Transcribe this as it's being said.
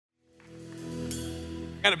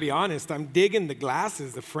Gotta be honest, I'm digging the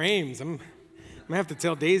glasses, the frames. I'm gonna have to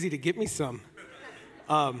tell Daisy to get me some.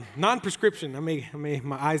 Non-prescription.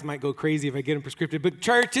 My eyes might go crazy if I get them prescriptive. But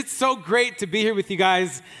church, it's so great to be here with you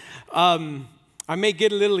guys. I may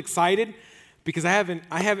get a little excited because I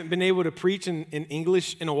haven't been able to preach in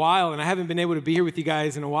English in a while, and I haven't been able to be here with you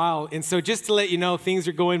guys in a while. And so just to let you know, things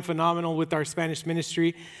are going phenomenal with our Spanish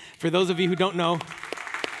ministry. For those of you who don't know,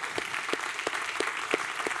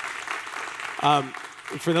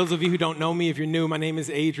 for those of you who don't know me, if you're new, my name is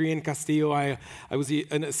Adrian Castillo. I was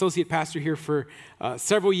an associate pastor here for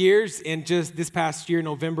several years, and just this past year,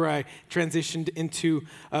 November, I transitioned into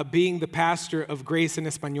being the pastor of Grace en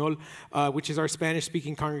Español, which is our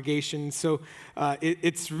Spanish-speaking congregation. So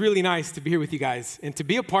it's really nice to be here with you guys and to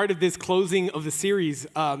be a part of this closing of the series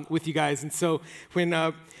with you guys. And so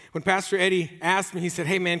when Pastor Eddie asked me, he said,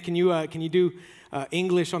 "Hey man, can you do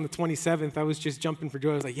English on the 27th, I was just jumping for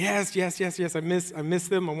joy. I was like, yes. I miss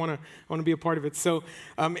them. I want to be a part of it. So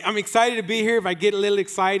I'm excited to be here. If I get a little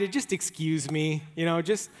excited, just excuse me.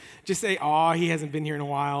 Just say, "Oh, he hasn't been here in a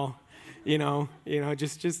while."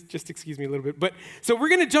 Just excuse me a little bit. But so we're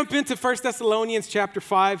going to jump into 1 Thessalonians chapter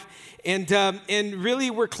 5, and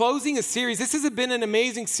really we're closing a series. This has been an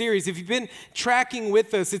amazing series. If you've been tracking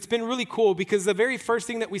with us, it's been really cool because the very first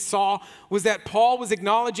thing that we saw was that Paul was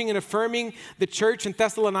acknowledging and affirming the church in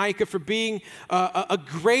Thessalonica for being a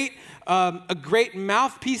great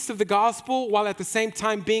mouthpiece of the gospel, while at the same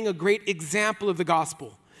time being a great example of the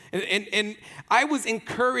gospel. And I was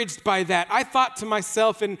encouraged by that. I thought to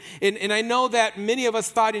myself, and I know that many of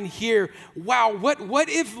us thought in here, wow, what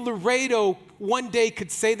if Laredo one day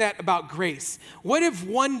could say that about Grace? What if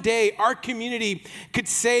one day our community could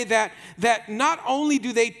say that not only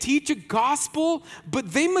do they teach a gospel,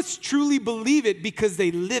 but they must truly believe it because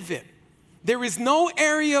they live it? There is no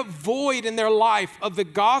area void in their life of the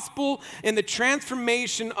gospel and the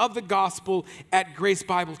transformation of the gospel at Grace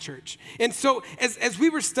Bible Church. And so as we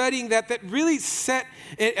were studying that really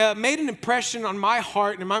made an impression on my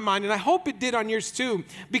heart and in my mind, and I hope it did on yours too,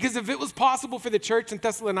 because if it was possible for the church in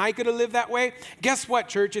Thessalonica to live that way, guess what,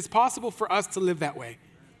 church? It's possible for us to live that way,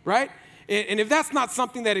 right? And if that's not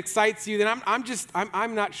something that excites you, then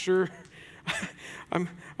I'm not sure. I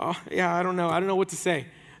don't know. I don't know what to say.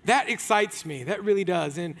 That excites me. That really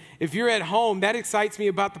does. And if you're at home, that excites me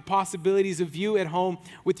about the possibilities of you at home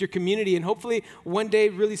with your community. And hopefully one day,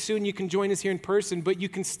 really soon, you can join us here in person, but you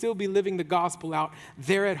can still be living the gospel out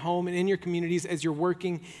there at home and in your communities as you're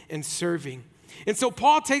working and serving. And so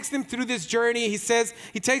Paul takes them through this journey. He says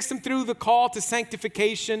he takes them through the call to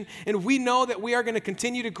sanctification, and we know that we are going to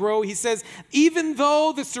continue to grow. He says, even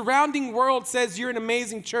though the surrounding world says you're an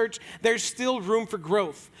amazing church, there's still room for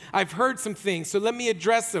growth. I've heard some things, so let me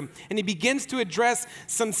address them. And he begins to address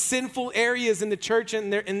some sinful areas in the church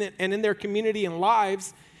and in their community and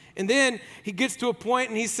lives. And then he gets to a point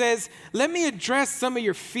and he says, let me address some of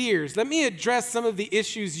your fears. Let me address some of the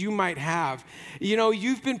issues you might have.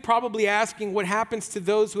 You've been probably asking what happens to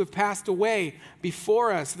those who have passed away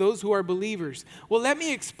before us, those who are believers. Well, let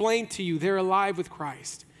me explain to you, they're alive with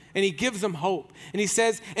Christ. And he gives them hope. And he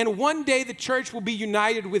says, and one day the church will be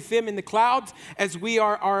united with them in the clouds as we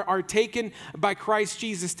are taken by Christ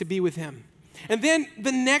Jesus to be with him. And then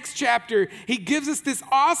the next chapter, he gives us this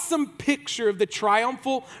awesome picture of the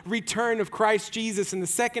triumphal return of Christ Jesus in the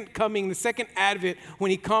second coming, the second advent,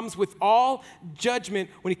 when he comes with all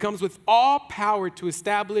judgment, when he comes with all power to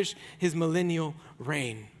establish his millennial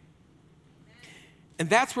reign. And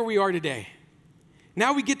that's where we are today.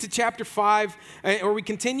 Now we get to chapter 5, or we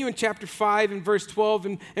continue in chapter 5 and verse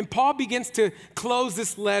 12, and Paul begins to close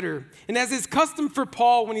this letter. And as is custom for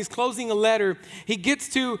Paul when he's closing a letter, he gets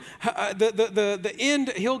to the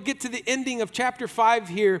end. He'll get to the ending of chapter 5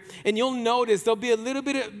 here, and you'll notice there'll be a little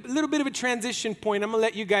bit of a transition point. I'm going to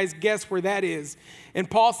let you guys guess where that is. And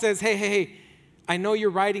Paul says, hey, I know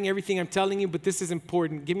you're writing everything I'm telling you, but this is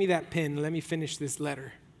important. Give me that pen. Let me finish this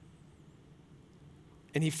letter.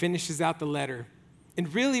 And he finishes out the letter.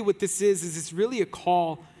 And really what this is it's really a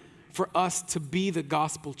call for us to be the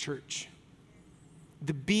gospel church.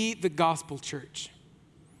 To be the gospel church.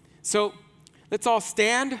 So let's all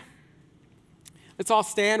stand.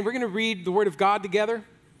 We're going to read the Word of God together.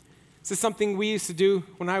 This is something we used to do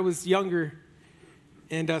when I was younger,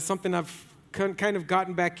 and something I've kind of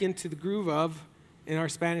gotten back into the groove of in our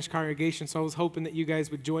Spanish congregation. So I was hoping that you guys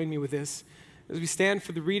would join me with this. As we stand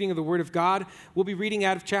for the reading of the Word of God, we'll be reading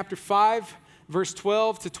out of chapter 5, verse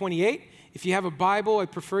 12 to 28. If you have a Bible, I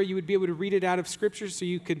prefer you would be able to read it out of Scripture so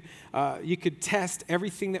you could test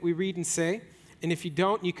everything that we read and say. And if you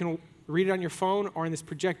don't, you can read it on your phone or on this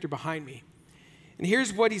projector behind me. And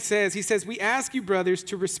here's what he says. He says, we ask you, brothers,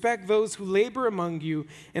 to respect those who labor among you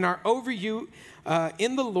and are over you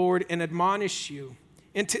in the Lord and admonish you,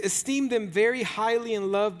 and to esteem them very highly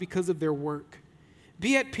in love because of their work.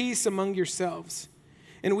 Be at peace among yourselves.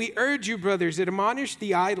 And we urge you, brothers, admonish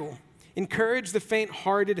the idle, encourage the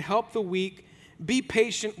faint-hearted, help the weak, be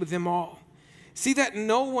patient with them all. See that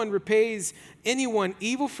no one repays anyone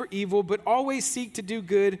evil for evil, but always seek to do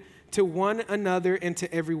good to one another and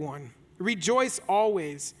to everyone. Rejoice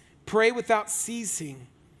always, pray without ceasing.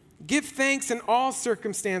 Give thanks in all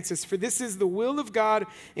circumstances, for this is the will of God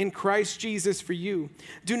in Christ Jesus for you.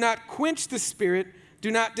 Do not quench the spirit,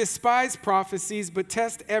 do not despise prophecies, but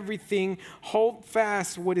test everything. Hold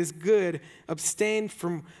fast what is good, abstain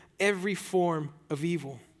from every form of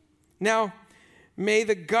evil. Now, may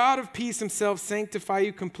the God of peace himself sanctify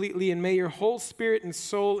you completely, and may your whole spirit and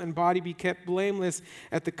soul and body be kept blameless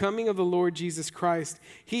at the coming of the Lord Jesus Christ.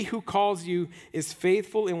 He who calls you is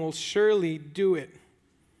faithful and will surely do it.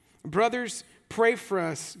 Brothers, pray for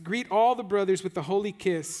us. Greet all the brothers with the holy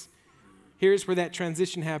kiss. Here's where that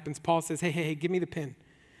transition happens. Paul says, hey, give me the pen.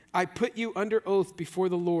 I put you under oath before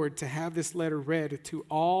the Lord to have this letter read to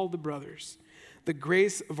all the brothers. The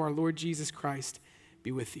grace of our Lord Jesus Christ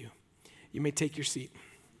be with you. You may take your seat.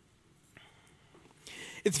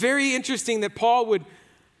 It's very interesting that Paul would,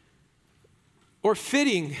 or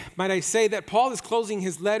fitting, might I say, that Paul is closing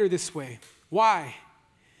his letter this way. Why?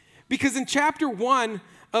 Because in chapter 1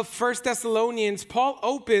 of 1 Thessalonians, Paul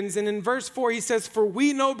opens, and in verse 4 he says, for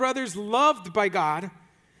we know, brothers, loved by God,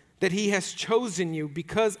 that he has chosen you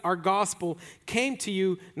because our gospel came to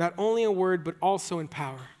you not only in word, but also in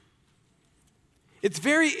power. It's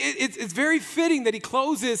very fitting that he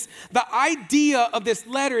closes the idea of this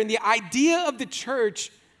letter and the idea of the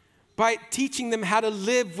church by teaching them how to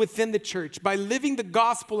live within the church, by living the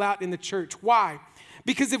gospel out in the church. Why?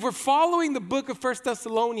 Because if we're following the book of 1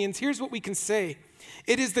 Thessalonians, here's what we can say.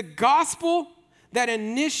 It is the gospel that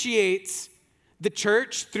initiates the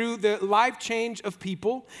church through the life change of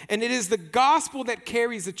people, and it is the gospel that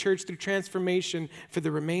carries the church through transformation for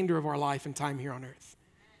the remainder of our life and time here on earth.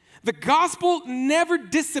 The gospel never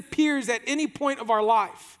disappears at any point of our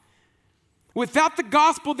life. Without the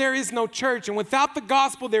gospel, there is no church, and without the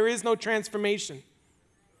gospel, there is no transformation.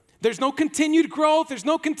 There's no continued growth, there's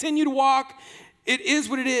no continued walk. It is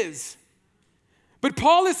what it is. But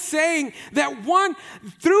Paul is saying that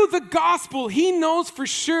through the gospel, he knows for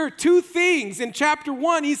sure two things. In chapter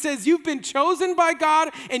 1, he says, you've been chosen by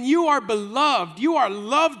God and you are beloved. You are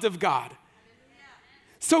loved of God.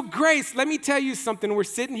 So Grace, let me tell you something. We're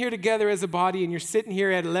sitting here together as a body, and you're sitting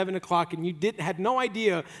here at 11 o'clock, and you had no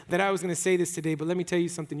idea that I was going to say this today, but let me tell you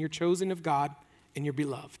something. You're chosen of God, and you're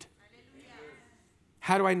beloved.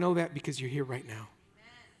 How do I know that? Because you're here right now.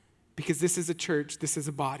 Because this is a church, this is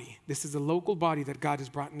a body. This is a local body that God has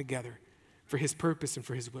brought together for his purpose and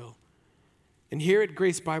for his will. And here at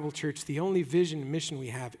Grace Bible Church, the only vision and mission we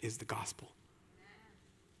have is the gospel.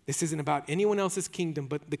 This isn't about anyone else's kingdom,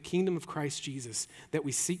 but the kingdom of Christ Jesus that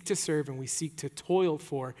we seek to serve and we seek to toil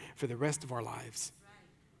for the rest of our lives.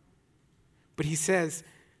 But he says,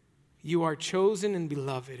 you are chosen and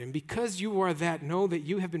beloved. And because you are that, know that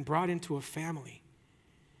you have been brought into a family.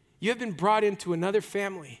 You have been brought into another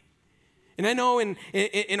family. And I know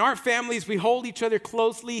in our families, we hold each other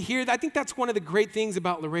closely. Here, I think that's one of the great things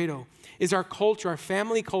about Laredo, is our culture, our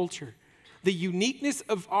family culture. The uniqueness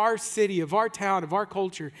of our city, of our town, of our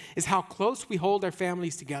culture is how close we hold our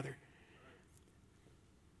families together.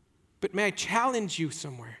 But may I challenge you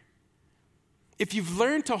somewhere? If you've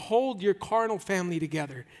learned to hold your carnal family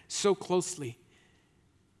together so closely,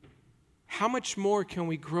 how much more can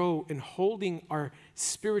we grow in holding our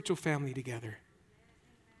spiritual family together?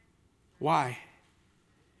 Why?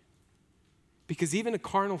 Because even a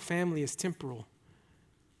carnal family is temporal.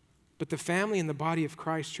 But the family in the body of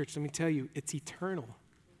Christ, church, let me tell you, it's eternal.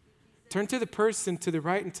 Turn to the person to the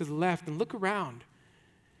right and to the left and look around.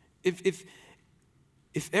 If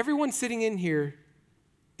everyone sitting in here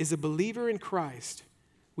is a believer in Christ,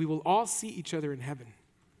 we will all see each other in heaven.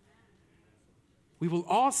 We will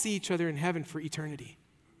all see each other in heaven for eternity.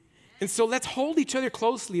 And so let's hold each other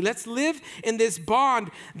closely. Let's live in this bond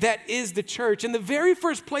that is the church. And the very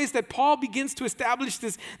first place that Paul begins to establish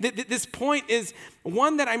this point is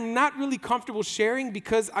one that I'm not really comfortable sharing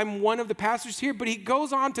because I'm one of the pastors here, but he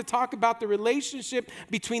goes on to talk about the relationship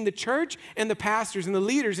between the church and the pastors and the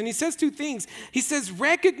leaders. And he says two things. He says,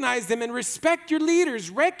 recognize them and respect your leaders.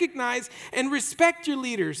 Recognize and respect your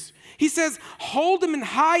leaders. He says, hold them in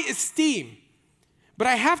high esteem. But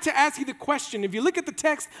I have to ask you the question, if you look at the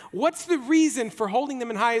text, what's the reason for holding them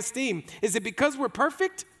in high esteem? Is it because we're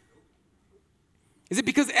perfect? Is it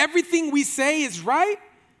because everything we say is right?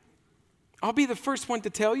 I'll be the first one to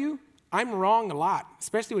tell you, I'm wrong a lot,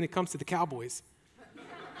 especially when it comes to the Cowboys.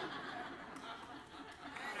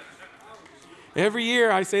 Every year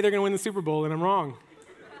I say they're going to win the Super Bowl, and I'm wrong.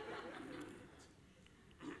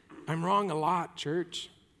 I'm wrong a lot, church.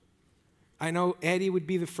 I know Eddie would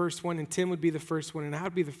be the first one, and Tim would be the first one, and I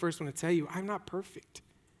would be the first one to tell you, I'm not perfect.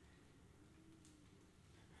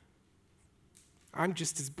 I'm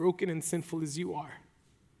just as broken and sinful as you are.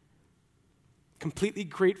 Completely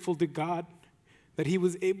grateful to God that he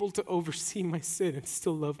was able to oversee my sin and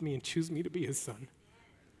still love me and choose me to be his son.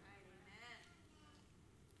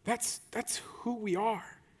 That's who we are.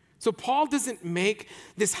 So Paul doesn't make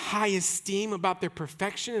this high esteem about their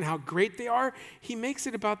perfection and how great they are. He makes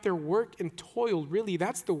it about their work and toil. Really,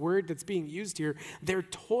 that's the word that's being used here. They're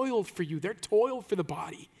toiled for you. They're toiled for the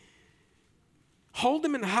body. Hold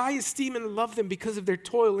them in high esteem and love them because of their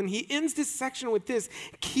toil. And he ends this section with this: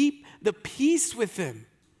 keep the peace with them.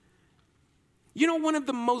 You know, one of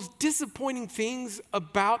the most disappointing things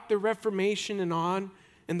about the Reformation and on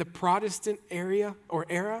in the Protestant era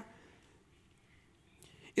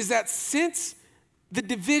is that since the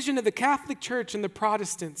division of the Catholic Church and the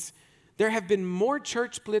Protestants, there have been more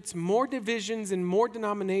church splits, more divisions, and more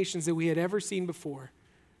denominations than we had ever seen before.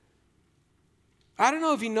 I don't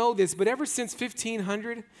know if you know this, but ever since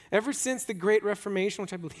 1500, ever since the Great Reformation,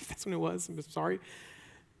 which I believe that's when it was, I'm sorry,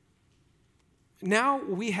 now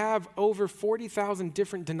we have over 40,000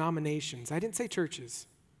 different denominations. I didn't say churches.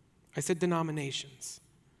 I said denominations.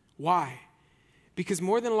 Why? Because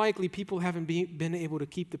more than likely, people haven't been able to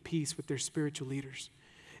keep the peace with their spiritual leaders.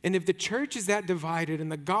 And if the church is that divided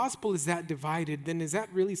and the gospel is that divided, then is that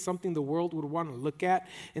really something the world would want to look at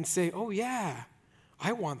and say, oh yeah,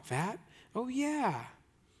 I want that. Oh yeah,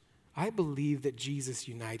 I believe that Jesus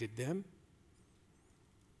united them.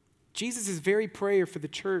 Jesus' very prayer for the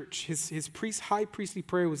church, his high priestly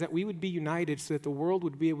prayer was that we would be united so that the world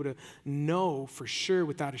would be able to know for sure,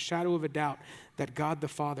 without a shadow of a doubt, that God the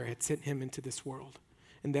Father had sent him into this world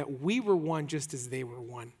and that we were one just as they were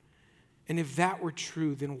one. And if that were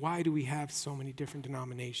true, then why do we have so many different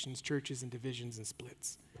denominations, churches, and divisions and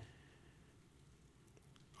splits?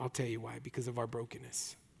 I'll tell you why: because of our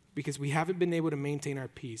brokenness. Because we haven't been able to maintain our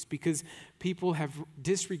peace. Because people have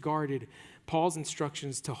disregarded Paul's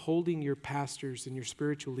instructions to holding your pastors and your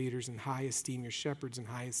spiritual leaders in high esteem, your shepherds in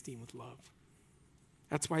high esteem with love.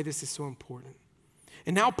 That's why this is so important.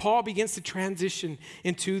 And now Paul begins to transition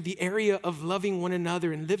into the area of loving one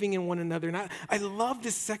another and living in one another. And I love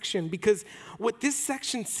this section, because what this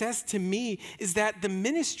section says to me is that the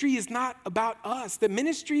ministry is not about us. The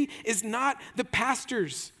ministry is not the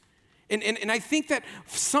pastors. And I think that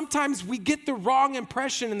sometimes we get the wrong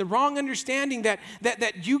impression and the wrong understanding that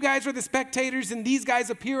you guys are the spectators and these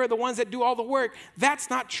guys up here are the ones that do all the work. That's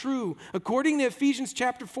not true. According to Ephesians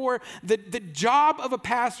chapter 4, the job of a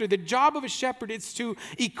pastor, the job of a shepherd is to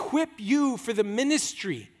equip you for the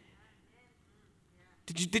ministry.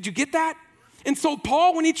 Did you get that? And so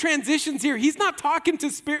Paul, when he transitions here, he's not talking to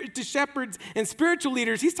shepherds and spiritual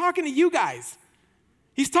leaders. He's talking to you guys.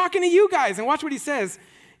 He's talking to you guys. And watch what he says.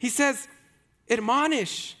 He says,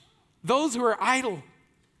 admonish those who are idle.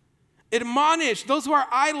 Admonish those who are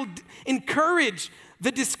idle. Encourage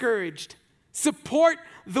the discouraged. Support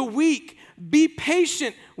the weak. Be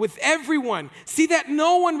patient with everyone. See that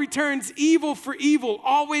no one returns evil for evil.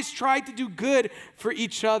 Always try to do good for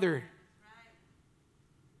each other.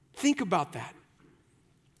 Think about that.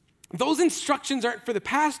 Those instructions aren't for the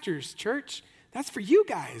pastors, church. That's for you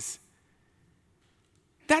guys.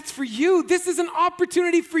 That's for you. This is an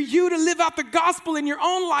opportunity for you to live out the gospel in your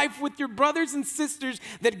own life with your brothers and sisters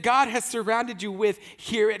that God has surrounded you with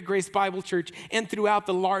here at Grace Bible Church and throughout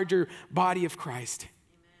the larger body of Christ. Amen.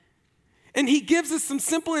 And he gives us some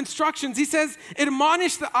simple instructions. He says,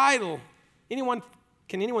 admonish the idle.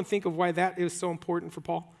 Can anyone think of why that is so important for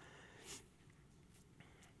Paul?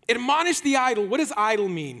 Admonish the idle. What does idle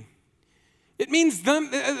mean? It means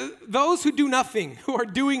those who do nothing, who are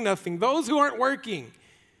doing nothing, those who aren't working.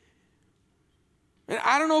 And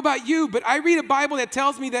I don't know about you, but I read a Bible that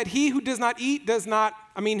tells me that he who does not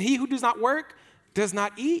work does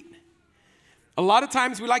not eat. A lot of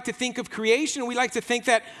times we like to think of creation. We like to think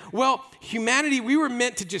that, well, humanity, we were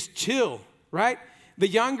meant to just chill, right? The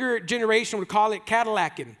younger generation would call it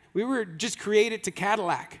Cadillacing. We were just created to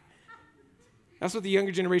Cadillac. That's what the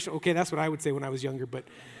younger generation, okay, that's what I would say when I was younger, but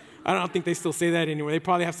I don't think they still say that anymore. They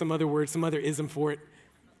probably have some other word, some other ism for it.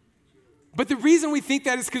 But the reason we think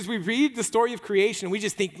that is because we read the story of creation and we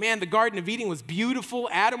just think, man, the Garden of Eden was beautiful.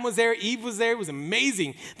 Adam was there. Eve was there. It was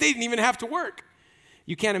amazing. They didn't even have to work.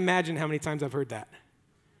 You can't imagine how many times I've heard that.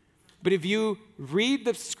 But if you read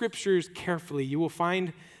the scriptures carefully, you will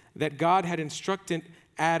find that God had instructed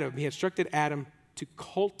Adam. He instructed Adam to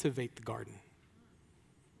cultivate the garden.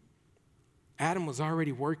 Adam was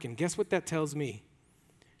already working. Guess what that tells me?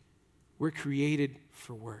 We're created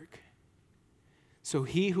for work. So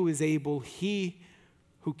he who is able, he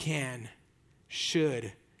who can,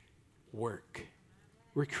 should work.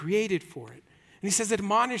 We're created for it. And he says,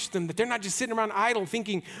 admonish them that they're not just sitting around idle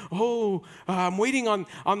thinking, I'm waiting on,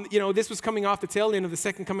 this was coming off the tail end of the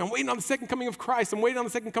second coming. I'm waiting on the second coming of Christ. I'm waiting on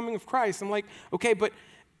the second coming of Christ. I'm like, okay, but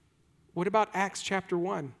what about Acts chapter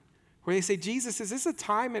 1? Where they say, Jesus, is this a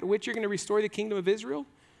time at which you're going to restore the kingdom of Israel?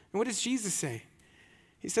 And what does Jesus say?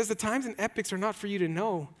 He says, the times and epochs are not for you to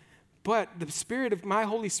know, but the Spirit of my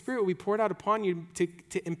Holy Spirit will be poured out upon you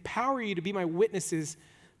to empower you to be my witnesses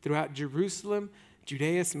throughout Jerusalem,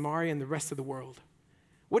 Judea, Samaria, and the rest of the world.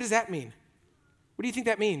 What does that mean? What do you think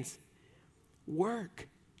that means? Work,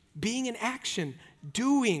 being in action,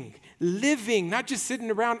 doing, living, not just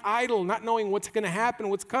sitting around idle, not knowing what's going to happen,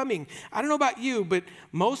 what's coming. I don't know about you, but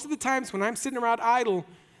most of the times when I'm sitting around idle,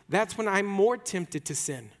 that's when I'm more tempted to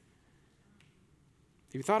sin.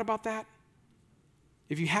 Have you thought about that?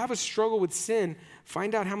 If you have a struggle with sin,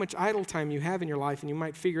 find out how much idle time you have in your life, and you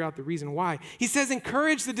might figure out the reason why. He says,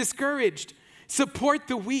 encourage the discouraged, support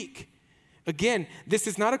the weak. Again, this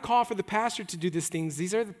is not a call for the pastor to do these things.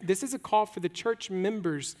 This is a call for the church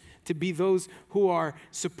members to be those who are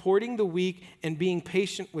supporting the weak and being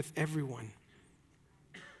patient with everyone.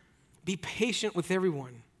 Be patient with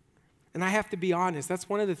everyone. And I have to be honest, that's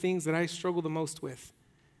one of the things that I struggle the most with.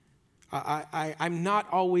 I'm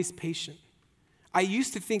not always patient. I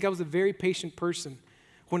used to think I was a very patient person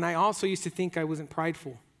when I also used to think I wasn't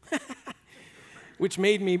prideful, which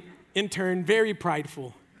made me, in turn, very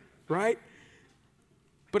prideful, right?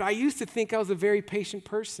 But I used to think I was a very patient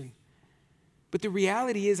person. But the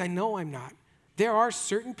reality is I know I'm not. There are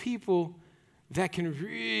certain people that can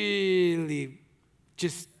really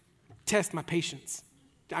just test my patience.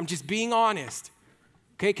 I'm just being honest.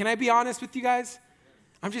 Okay, can I be honest with you guys?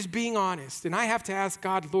 I'm just being honest. And I have to ask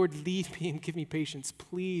God, Lord, lead me and give me patience.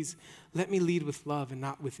 Please let me lead with love and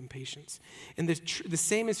not with impatience. And the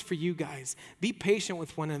same is for you guys. Be patient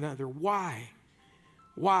with one another. Why?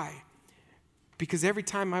 Why? Because every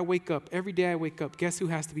time I wake up, every day I wake up, guess who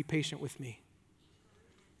has to be patient with me?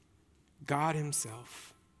 God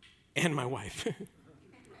himself and my wife.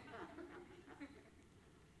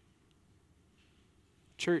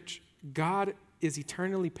 Church, God is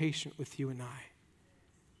eternally patient with you and I.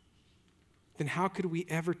 Then how could we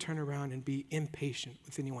ever turn around and be impatient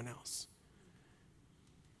with anyone else?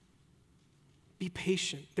 Be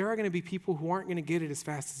patient. There are going to be people who aren't going to get it as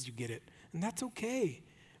fast as you get it, and that's okay.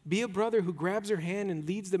 Be a brother who grabs their hand and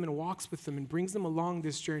leads them and walks with them and brings them along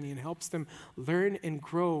this journey and helps them learn and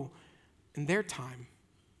grow in their time.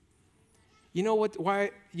 You know what?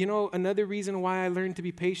 Why? You know another reason why I learned to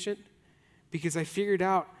be patient? Because I figured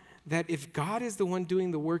out that if God is the one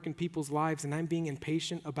doing the work in people's lives and I'm being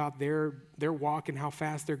impatient about their walk and how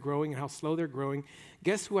fast they're growing and how slow they're growing,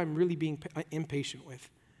 guess who I'm really being impatient with?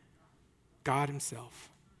 God himself.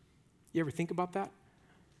 You ever think about that?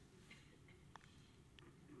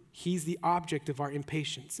 He's the object of our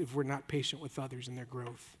impatience if we're not patient with others in their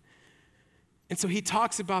growth. And so he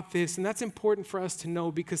talks about this, and that's important for us to know,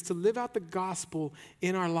 because to live out the gospel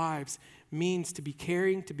in our lives means to be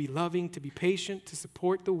caring, to be loving, to be patient, to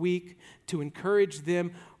support the weak, to encourage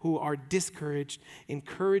them who are discouraged,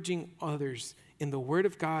 encouraging others in the word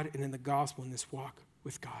of God and in the gospel in this walk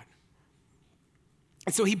with God.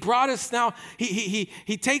 And so he brought us now, he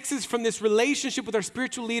takes us from this relationship with our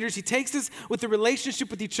spiritual leaders, he takes us with the relationship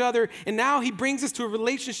with each other, and now he brings us to a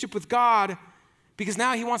relationship with God, because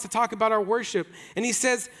now he wants to talk about our worship. And he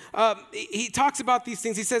says, he talks about these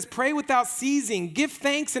things. He says, pray without ceasing, give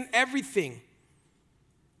thanks in everything.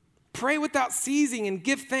 Pray without ceasing and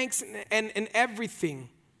give thanks in everything.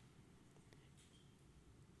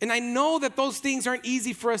 And I know that those things aren't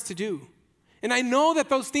easy for us to do. And I know that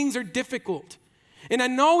those things are difficult. And I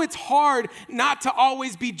know it's hard not to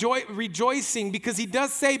always be rejoicing, because he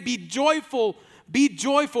does say, be joyful,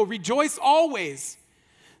 rejoice always.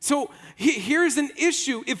 So here's an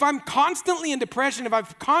issue. If I'm constantly in depression, if I'm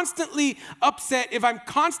constantly upset, if I'm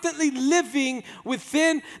constantly living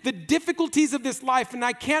within the difficulties of this life and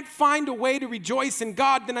I can't find a way to rejoice in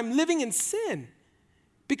God, then I'm living in sin,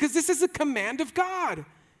 because this is a command of God.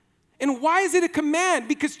 And why is it a command?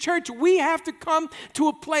 Because, church, we have to come to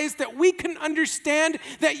a place that we can understand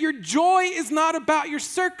that your joy is not about your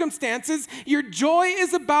circumstances. Your joy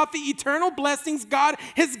is about the eternal blessings God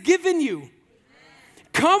has given you.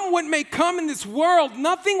 Come what may come in this world,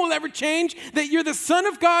 nothing will ever change that you're the son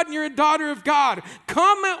of God and you're a daughter of God.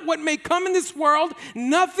 Come what may come in this world,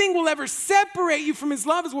 nothing will ever separate you from his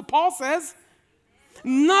love, is what Paul says.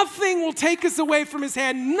 Nothing will take us away from his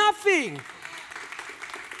hand. Nothing.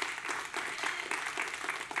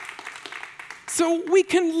 So we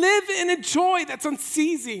can live in a joy that's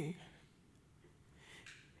unceasing.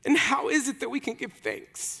 And how is it that we can give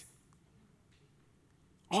thanks?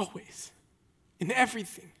 Always. In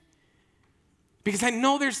everything. Because I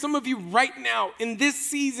know there's some of you right now, in this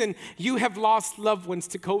season, you have lost loved ones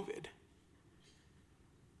to COVID.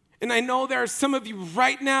 And I know there are some of you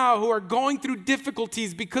right now who are going through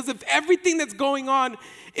difficulties because of everything that's going on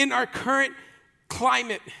in our current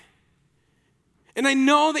climate. And I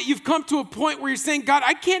know that you've come to a point where you're saying, God,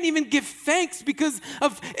 I can't even give thanks because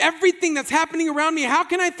of everything that's happening around me. How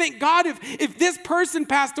can I thank God if this person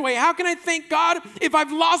passed away? How can I thank God if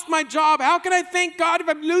I've lost my job? How can I thank God if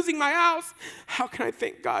I'm losing my house? How can I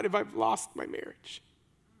thank God if I've lost my marriage?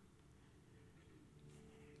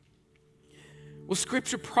 Well,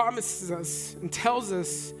 Scripture promises us and tells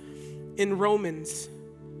us in Romans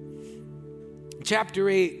Chapter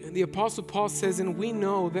 8, the Apostle Paul says, and we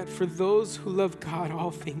know that for those who love God, all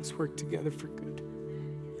things work together for good.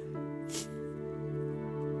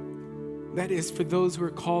 That is, for those who are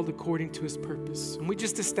called according to his purpose. And we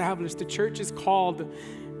just established the church is called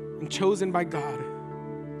and chosen by God.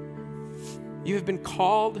 You have been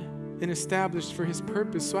called and established for his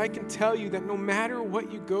purpose. So I can tell you that no matter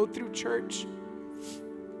what you go through, church,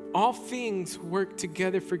 all things work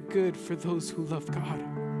together for good for those who love God.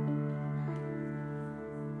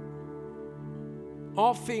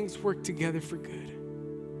 All things work together for good.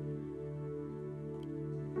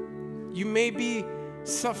 You may be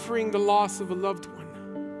suffering the loss of a loved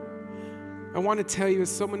one. I want to tell you, as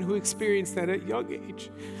someone who experienced that at a young age,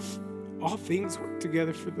 all things work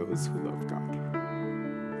together for those who love God.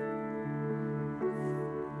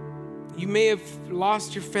 You may have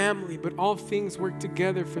lost your family, but all things work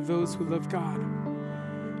together for those who love God.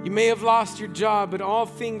 You may have lost your job, but all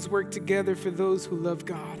things work together for those who love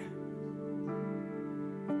God.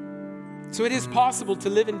 So it is possible to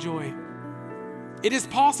live in joy. It is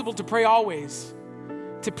possible to pray always,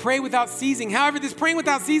 to pray without ceasing. However, this praying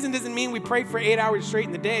without ceasing doesn't mean we pray for 8 hours straight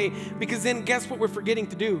in the day, because then guess what we're forgetting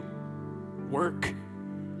to do? Work.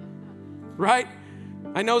 Right?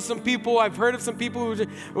 I know some people, I've heard of some people who,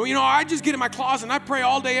 well, I just get in my closet and I pray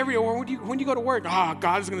all day, every day. When do you go to work?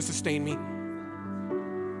 God is going to sustain me.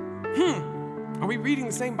 Are we reading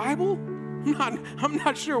the same Bible? I'm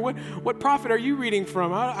not sure. What prophet are you reading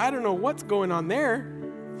from? I don't know what's going on there.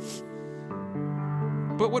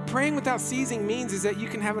 But what praying without ceasing means is that you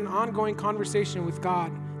can have an ongoing conversation with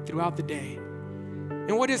God throughout the day.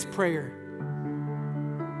 And what is prayer?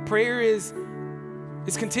 Prayer is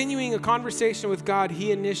continuing a conversation with God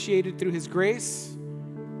he initiated through his grace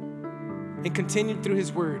and continued through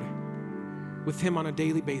his word with him on a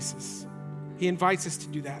daily basis. He invites us to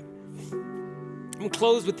do that. I'm going to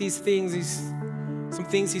close with these things, some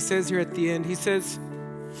things he says here at the end. He says,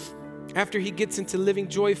 after he gets into living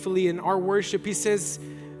joyfully in our worship, he says,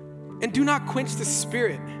 and do not quench the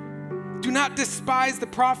spirit. Do not despise the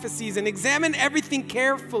prophecies, and examine everything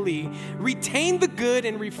carefully. Retain the good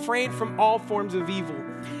and refrain from all forms of evil.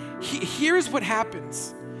 Here's what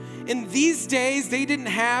happens. In these days, they didn't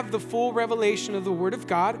have the full revelation of the Word of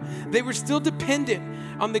God. They were still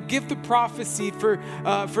dependent on the gift of prophecy for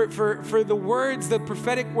the words, the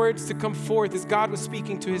prophetic words to come forth as God was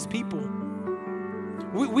speaking to his people.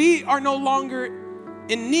 We are no longer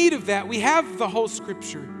in need of that. We have the whole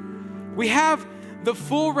Scripture. We have the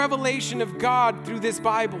full revelation of God through this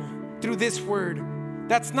Bible, through this word.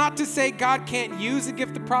 That's not to say God can't use the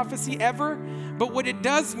gift of prophecy ever, but what it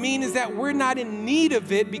does mean is that we're not in need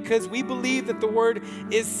of it because we believe that the word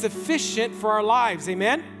is sufficient for our lives.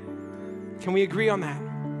 Amen? Can we agree on that?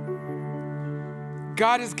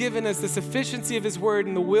 God has given us the sufficiency of his word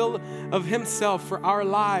and the will of himself for our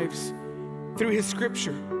lives through his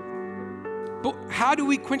Scripture. But how do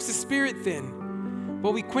we quench the spirit then?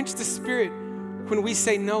 Well, we quench the spirit when we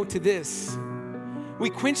say no to this. We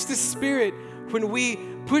quench the spirit when we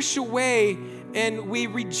push away and we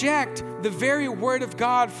reject the very word of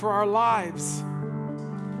God for our lives.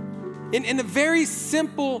 In a very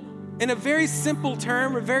simple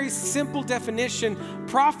term, a very simple definition,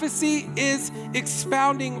 prophecy is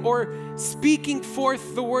expounding or speaking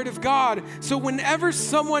forth the word of God. So whenever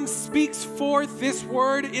someone speaks forth this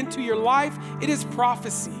word into your life, it is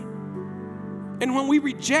prophecy. And when we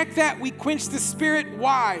reject that, we quench the Spirit.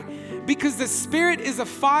 Why? Because the Spirit is a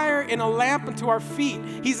fire and a lamp unto our feet.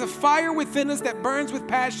 He's a fire within us that burns with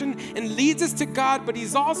passion and leads us to God, but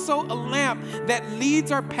He's also a lamp that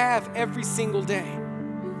leads our path every single day.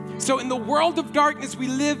 So in the world of darkness we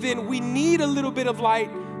live in, we need a little bit of light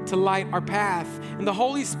to light our path. And the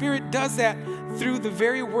Holy Spirit does that through the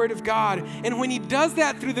very Word of God. And when He does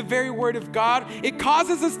that through the very Word of God, it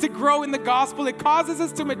causes us to grow in the gospel. It causes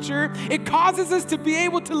us to mature. It causes us to be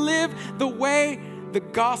able to live the way the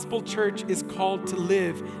gospel church is called to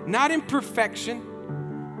live. Not in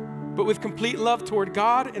perfection, but with complete love toward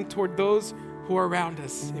God and toward those who are around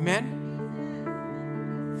us. Amen?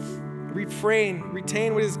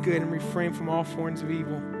 Retain what is good and refrain from all forms of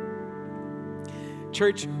evil.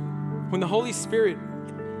 Church, when the Holy Spirit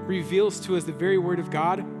reveals to us the very Word of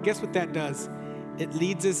God, guess what that does? It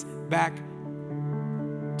leads us back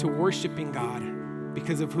to worshiping God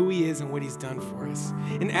because of who He is and what He's done for us.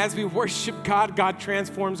 And as we worship God, God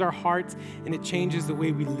transforms our hearts and it changes the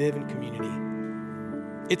way we live in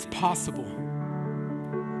community. It's possible.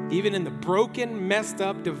 Even in the broken, messed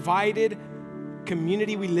up, divided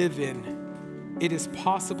community we live in, it is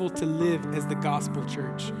possible to live as the gospel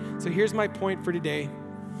church. So here's my point for today,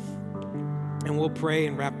 and we'll pray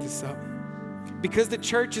and wrap this up. Because the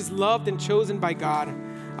church is loved and chosen by God,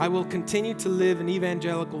 I will continue to live an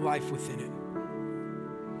evangelical life within it.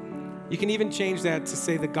 You can even change that to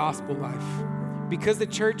say the gospel life. Because the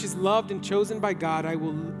church is loved and chosen by God, I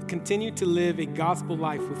will continue to live a gospel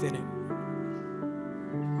life within it.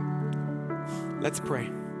 Let's pray.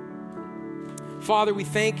 Father, we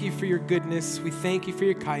thank You for Your goodness. We thank You for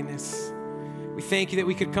Your kindness. We thank You that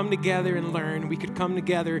we could come together and learn. We could come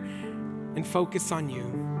together and focus on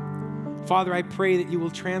You. Father, I pray that You will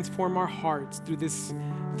transform our hearts through this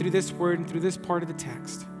word and through this part of the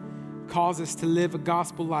text. Cause us to live a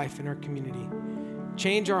gospel life in our community.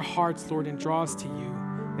 Change our hearts, Lord, and draw us to You.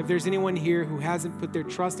 If there's anyone here who hasn't put their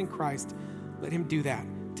trust in Christ, let him do that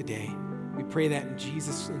today. We pray that in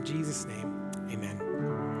Jesus' name. Amen.